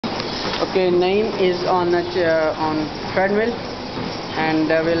Okay, Naeem is on treadmill,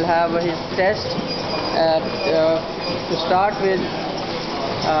 and we'll have his test. To start with,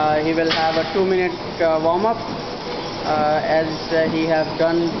 he will have a 2-minute warm-up. As he has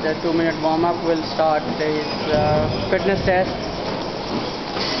done the 2-minute warm-up, we'll start his fitness test.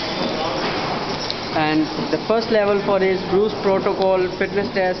 And the first level for his Bruce protocol fitness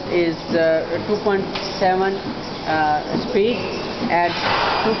test is 2.7 speed. At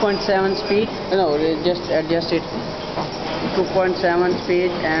 2.7 speed, no, just adjust it. 2.7 speed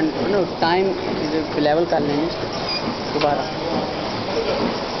and no time level कर लेंगे दोबारा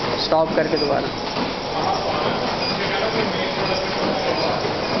stop करके दोबारा.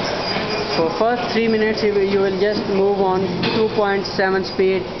 For first 3 minutes you will just move on 2.7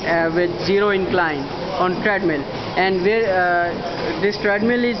 speed with 0 incline on treadmill, and where this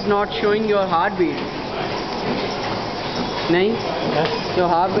treadmill is not showing your heartbeat. Nahin? Yes. Your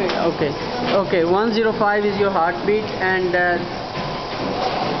heartbeat, okay. Okay, 105 is your heartbeat, and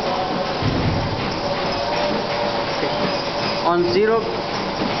on 0.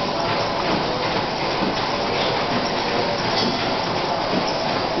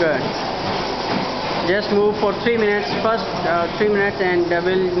 Good. Just move for 3 minutes, first 3 minutes, and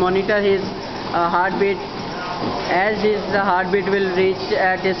we'll monitor his heartbeat. As his heartbeat will reach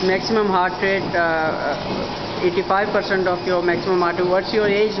at his maximum heart rate, 85% of your maximum heart rate. What's your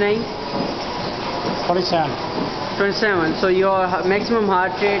age, Naeem? 27. 27. So your maximum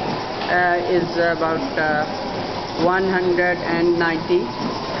heart rate is about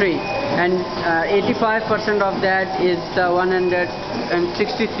 193, and 85% of that is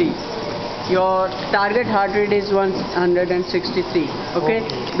 163. Your target heart rate is 163. Okay,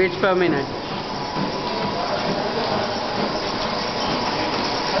 beats per minute.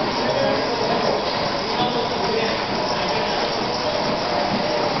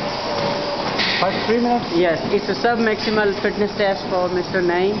 For 3 minutes? Yes, it's a sub-maximal fitness test for Mr.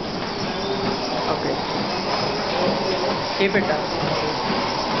 Naeem. Okay. Keep it up.